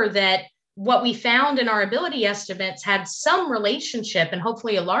ensure that what we found in our ability estimates had some relationship, and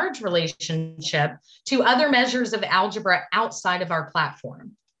hopefully a large relationship, to other measures of algebra outside of our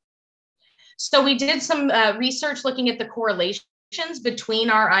platform. So we did some research looking at the correlations between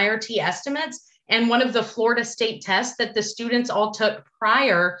our IRT estimates and one of the Florida state tests that the students all took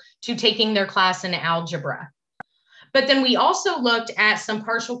prior to taking their class in algebra. But then we also looked at some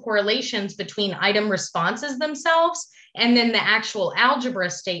partial correlations between item responses themselves and then the actual algebra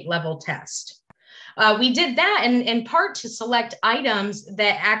state level test. We did that in part to select items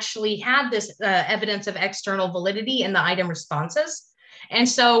that actually had this evidence of external validity in the item responses. And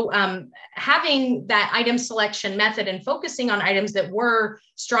so having that item selection method and focusing on items that were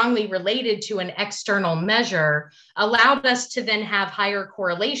strongly related to an external measure allowed us to then have higher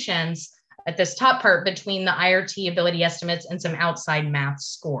correlations at this top part between the IRT ability estimates and some outside math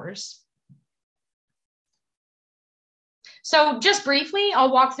scores. So just briefly,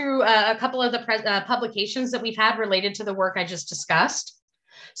 I'll walk through a couple of the publications that we've had related to the work I just discussed.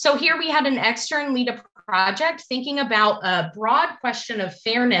 So here we had an extern lead a project thinking about a broad question of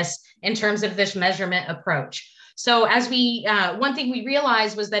fairness in terms of this measurement approach. So as one thing we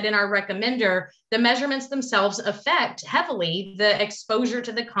realized was that in our recommender, the measurements themselves affect heavily the exposure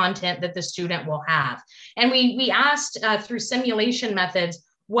to the content that the student will have. And we asked through simulation methods,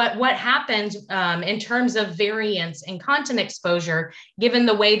 what happens in terms of variance in content exposure, given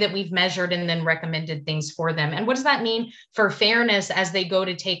the way that we've measured and then recommended things for them? And what does that mean for fairness as they go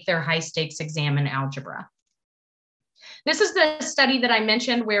to take their high stakes exam in algebra? This is the study that I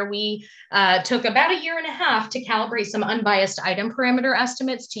mentioned where we took about 1.5 years to calibrate some unbiased item parameter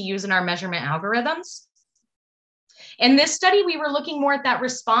estimates to use in our measurement algorithms. In this study, we were looking more at that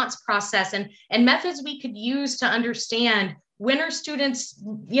response process and methods we could use to understand when are students,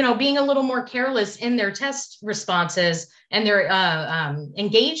 being a little more careless in their test responses and their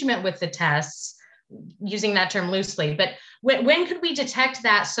engagement with the tests, using that term loosely. But when could we detect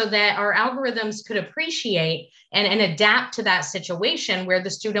that so that our algorithms could appreciate and adapt to that situation where the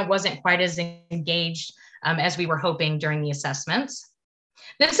student wasn't quite as engaged as we were hoping during the assessments?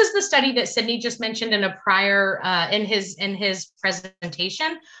 This is the study that Sydney just mentioned in a prior, in his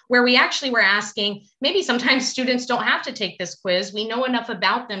presentation, where we actually were asking, maybe sometimes students don't have to take this quiz. We know enough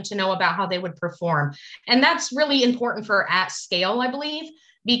about them to know about how they would perform. And that's really important for at scale, I believe,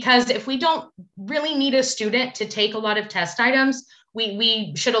 because if we don't really need a student to take a lot of test items,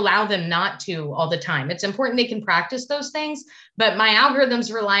 we should allow them not to all the time. It's important they can practice those things, but my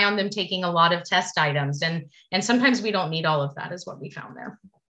algorithms rely on them taking a lot of test items. And sometimes we don't need all of that, is what we found there.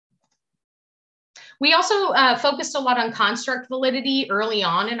 We also focused a lot on construct validity early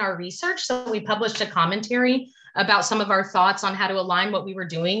on in our research. So we published a commentary about some of our thoughts on how to align what we were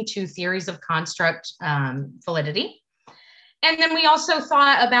doing to theories of construct validity. And then we also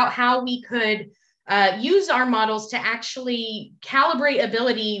thought about how we could use our models to actually calibrate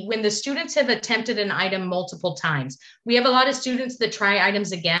ability when the students have attempted an item multiple times. We have a lot of students that try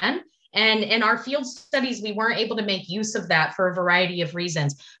items again, and in our field studies, we weren't able to make use of that for a variety of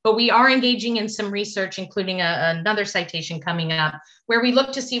reasons, but we are engaging in some research, including another citation coming up, where we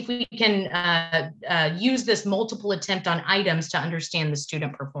look to see if we can use this multiple attempt on items to understand the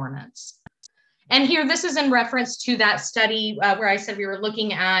student performance. And here, this is in reference to that study where I said we were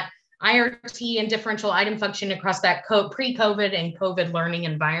looking at IRT and differential item function across that pre-COVID and COVID learning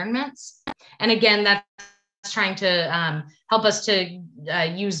environments. And again, that's trying to help us to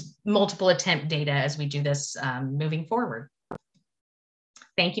use multiple attempt data as we do this moving forward.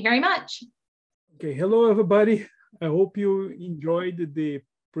 Thank you very much. Okay, hello everybody. I hope you enjoyed the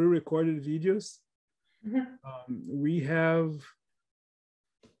pre-recorded videos. We have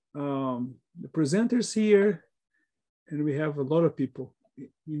the presenters here, and we have a lot of people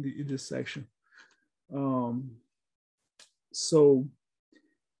in this section. We'll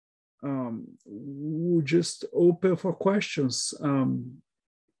just open for questions.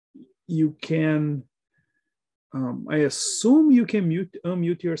 You can, I assume you can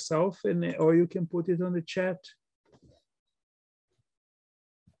unmute yourself, or you can put it on the chat.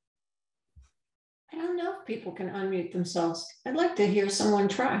 I don't know if people can unmute themselves. I'd like to hear someone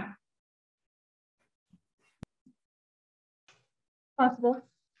try. Possible.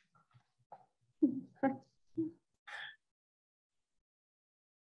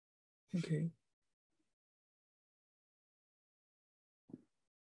 Okay.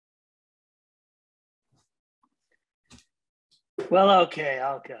 Well, okay,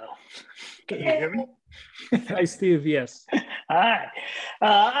 I'll go. Can you hear me? Hi, Steve. Yes. Hi.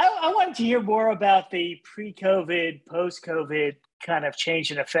 I wanted to hear more about the pre-COVID, post-COVID kind of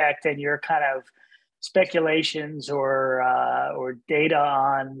change in effect and your kind of speculations or data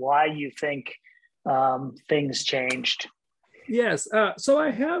on why you think things changed. Yes. So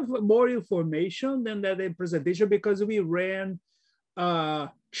I have more information than that in presentation because we ran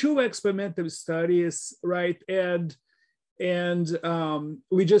 2 experimental studies, right? And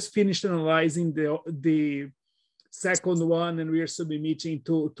we just finished analyzing the second one, and we are submitting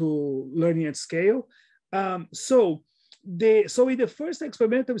to Learning at Scale. So in the first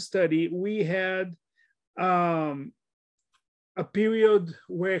experimental study, we had a period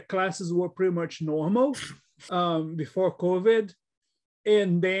where classes were pretty much normal before COVID,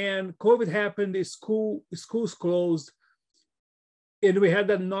 and then COVID happened. The schools closed, and we had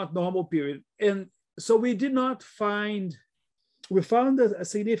that not normal period. And so we did not find. We found a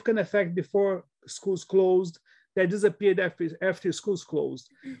significant effect before schools closed that disappeared after schools closed.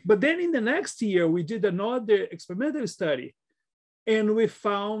 But then in the next year, we did another experimental study, and we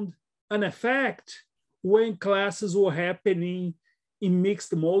found an effect when classes were happening in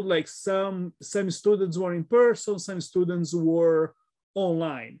mixed mode, like some students were in person, some students were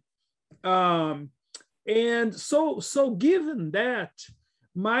online. And so given that,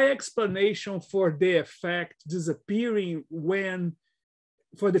 my explanation for the effect disappearing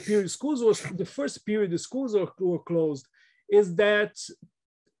for the period schools was the first period the schools were closed is that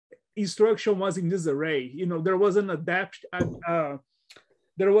instruction was in disarray. There was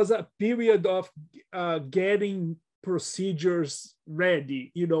there was a period of getting procedures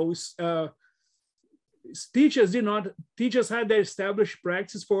ready. Teachers had their established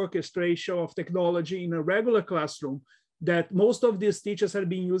practice for orchestration of technology in a regular classroom that most of these teachers had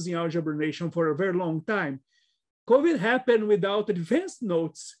been using Algebra Nation for a very long time. COVID happened without advanced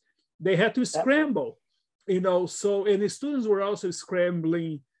notes. They had to scramble, and the students were also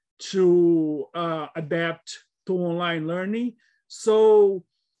scrambling to adapt to online learning. So,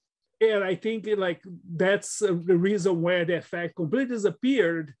 and I think that's the reason where the effect completely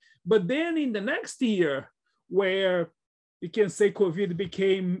disappeared. But then in the next year, where you can say COVID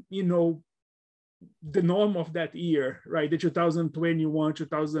became, the norm of that year, right? The 2021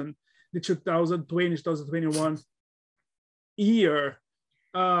 year,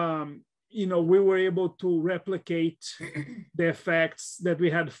 we were able to replicate the effects that we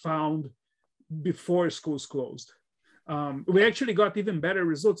had found before schools closed. We actually got even better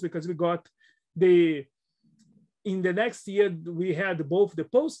results because we got in the next year, we had both the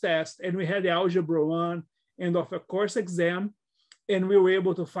post-test and we had the Algebra 1 and of a course exam. And we were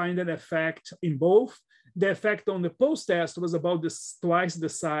able to find an effect in both. The effect on the post-test was about twice the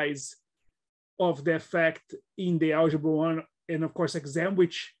size of the effect in the Algebra 1 and of course exam,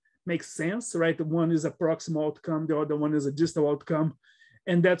 which makes sense, right? One is a proximal outcome, the other one is a distal outcome.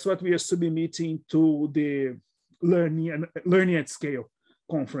 And that's what we are submitting to the Learning at Scale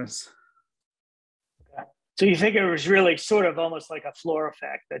conference. So you think it was really sort of almost like a floor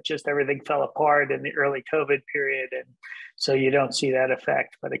effect, that just everything fell apart in the early COVID period, and so you don't see that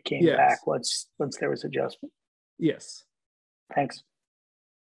effect, but it came back once there was adjustment. Yes. Thanks.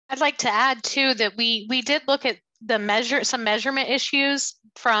 I'd like to add too that we did look at some measurement issues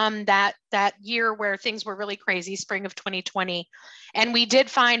from that year where things were really crazy, spring of 2020, and we did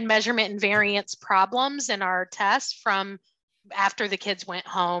find measurement and variance problems in our tests from after the kids went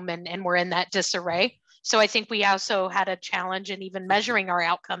home and were in that disarray. So I think we also had a challenge in even measuring our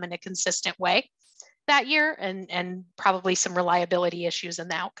outcome in a consistent way that year, and probably some reliability issues in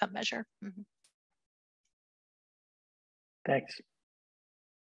the outcome measure. Mm-hmm. Thanks.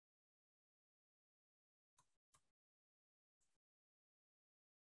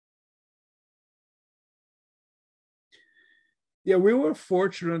 Yeah, we were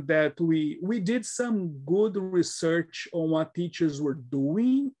fortunate that we did some good research on what teachers were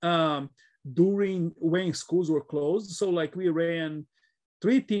doing during when schools were closed. So we ran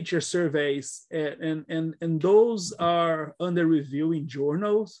 3 teacher surveys, and those are under review in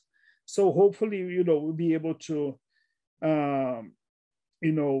journals. So hopefully, we'll be able to,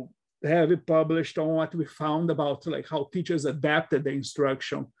 have it published on what we found about how teachers adapted the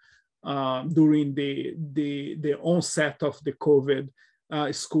instruction during the onset of the COVID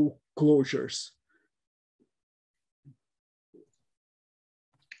school closures.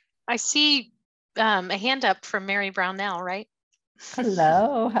 I see a hand up from Mary Brownell, right?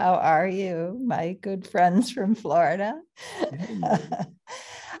 Hello, how are you, my good friends from Florida?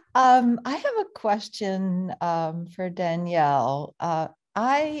 I have a question for Danielle.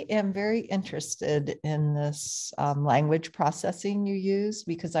 I am very interested in this language processing you use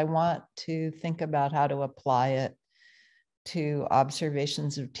because I want to think about how to apply it to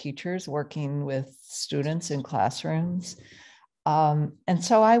observations of teachers working with students in classrooms. And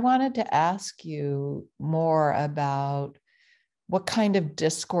so I wanted to ask you more about what kind of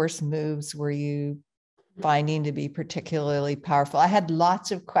discourse moves were you finding to be particularly powerful? I had lots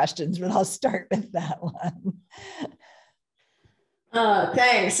of questions, but I'll start with that one.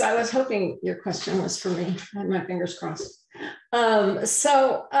 Thanks. I was hoping your question was for me. I had my fingers crossed. One of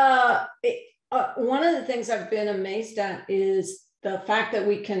the things I've been amazed at is the fact that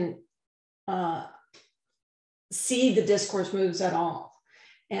we can see the discourse moves at all.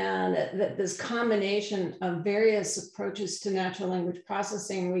 And that this combination of various approaches to natural language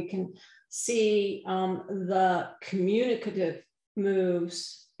processing, we can see the communicative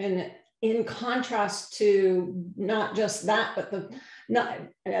moves, and in contrast to not just that, but not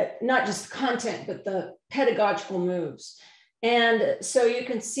just content, but the pedagogical moves. And so you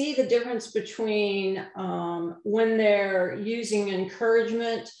can see the difference between when they're using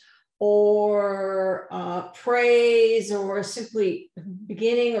encouragement or praise, or simply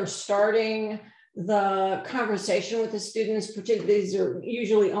beginning or starting the conversation with the students. Particularly, these are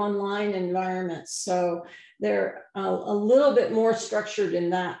usually online environments, so they're a little bit more structured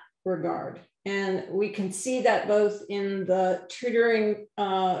in that regard. And we can see that both in the tutoring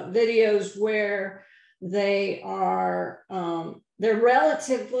videos where they are, they're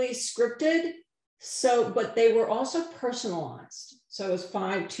relatively scripted, but they were also personalized. So it was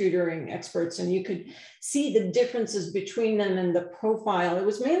 5 tutoring experts, and you could see the differences between them in the profile. It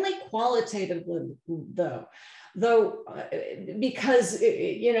was mainly qualitative, though, because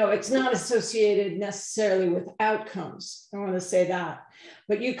it's not associated necessarily with outcomes. I want to say that,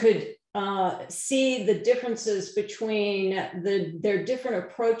 but you could see the differences between their different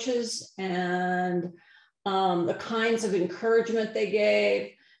approaches and the kinds of encouragement they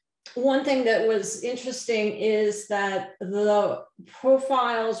gave. One thing that was interesting is that the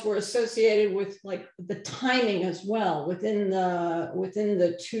profiles were associated with like the timing as well within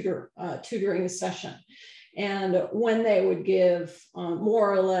the tutoring session, and when they would give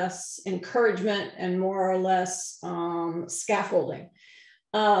more or less encouragement and more or less scaffolding.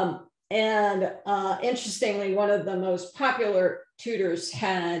 Interestingly, one of the most popular tutors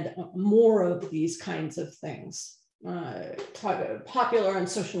had more of these kinds of things. Popular on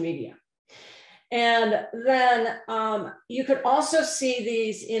social media. And then you could also see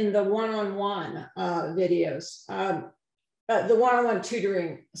these in the one-on-one videos, the one-on-one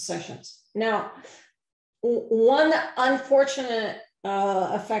tutoring sessions. Now, one unfortunate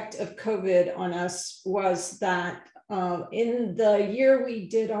effect of COVID on us was that in the year we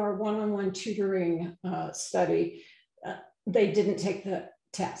did our one-on-one tutoring study, they didn't take the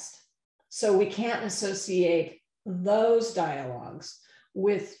test. So we can't associate those dialogues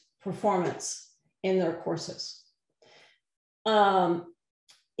with performance in their courses. It's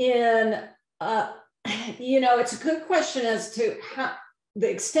a good question as to how the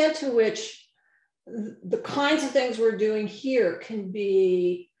extent to which the kinds of things we're doing here can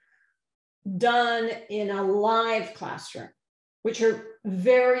be done in a live classroom, which are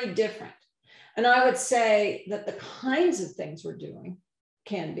very different. And I would say that the kinds of things we're doing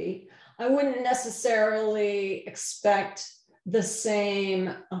can be. I wouldn't necessarily expect the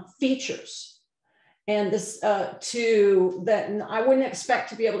same features, and I wouldn't expect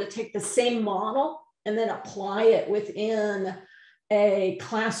to be able to take the same model and then apply it within a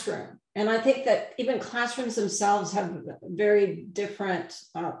classroom. And I think that even classrooms themselves have very different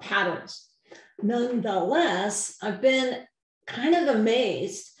patterns. Nonetheless, I've been kind of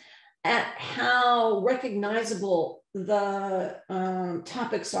amazed at how recognizable the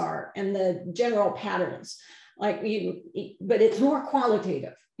topics are and the general patterns. But it's more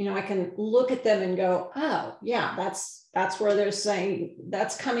qualitative. I can look at them and go, oh yeah, that's where they're saying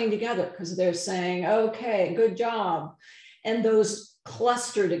that's coming together, because they're saying, okay, good job, and those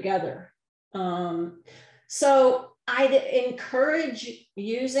cluster together. So I'd encourage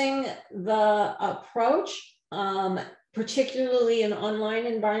using the approach, particularly in online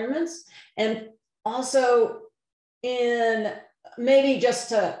environments, and also in maybe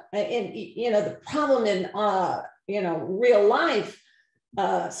just the problem in real life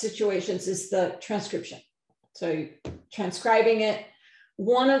situations is the transcription. So transcribing it.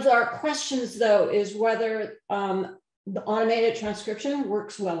 One of our questions, though, is whether the automated transcription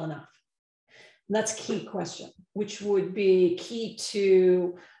works well enough? And that's a key question, which would be key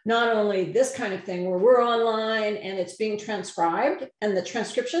to not only this kind of thing where we're online and it's being transcribed and the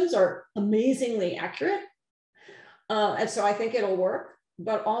transcriptions are amazingly accurate. And so I think it'll work,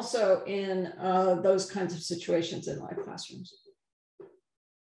 but also in those kinds of situations in live classrooms.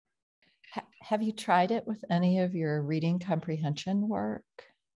 Have you tried it with any of your reading comprehension work?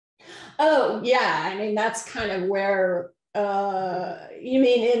 Oh, yeah. I mean, that's kind of where you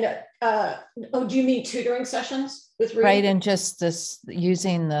mean in, oh, do you mean tutoring sessions with reading? Right, and just this,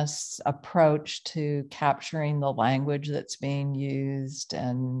 using this approach to capturing the language that's being used.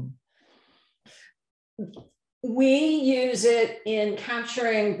 And we use it in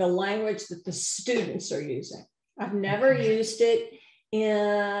capturing the language that the students are using. I've never used it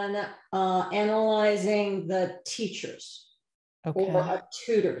in analyzing the teachers. Okay. Or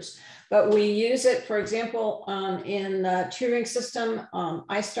tutors, but we use it, for example, in the tutoring system,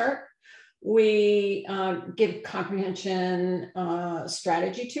 iStart, we give comprehension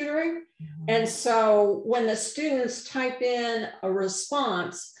strategy tutoring. And so when the students type in a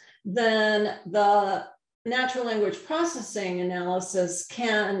response, then the natural language processing analysis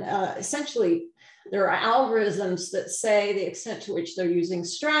can essentially, there are algorithms that say the extent to which they're using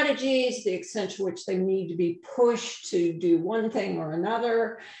strategies, the extent to which they need to be pushed to do one thing or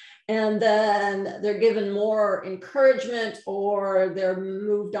another. And then they're given more encouragement or they're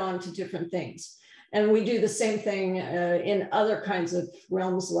moved on to different things. And we do the same thing in other kinds of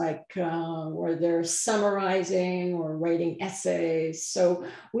realms, like where they're summarizing or writing essays. So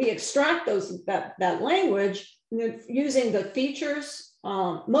we extract that language using the features,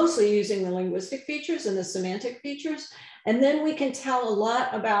 mostly using the linguistic features and the semantic features. And then we can tell a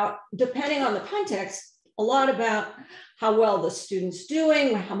lot about, depending on the context, a lot about how well the student's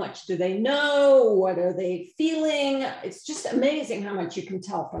doing, how much do they know, what are they feeling. It's just amazing how much you can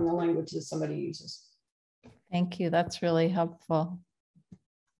tell from the language that somebody uses. Thank you. That's really helpful.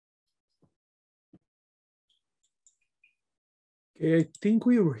 Okay, I think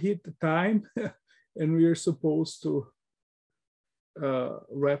we hit the time and we are supposed to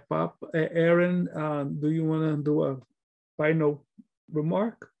wrap up. Erin, do you want to do a final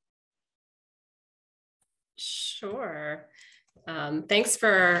remark? Sure. Thanks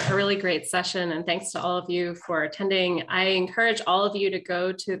for a really great session, and thanks to all of you for attending. I encourage all of you to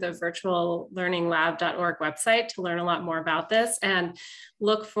go to the virtuallearninglab.org website to learn a lot more about this, and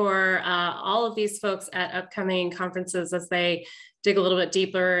look for all of these folks at upcoming conferences as they dig a little bit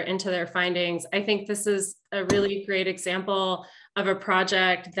deeper into their findings. I think this is a really great example of a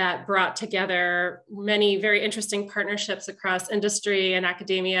project that brought together many very interesting partnerships across industry and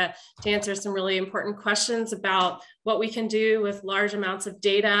academia to answer some really important questions about what we can do with large amounts of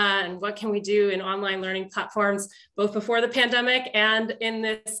data and what can we do in online learning platforms, both before the pandemic and in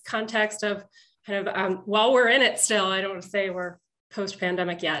this context of kind of while we're in it still. I don't want to say we're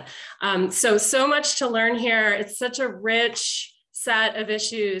post-pandemic yet. So much to learn here. It's such a rich set of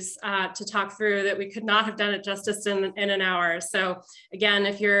issues to talk through that we could not have done it justice in an hour. So again,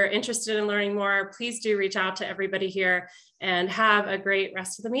 if you're interested in learning more, please do reach out to everybody here and have a great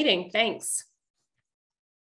rest of the meeting. Thanks.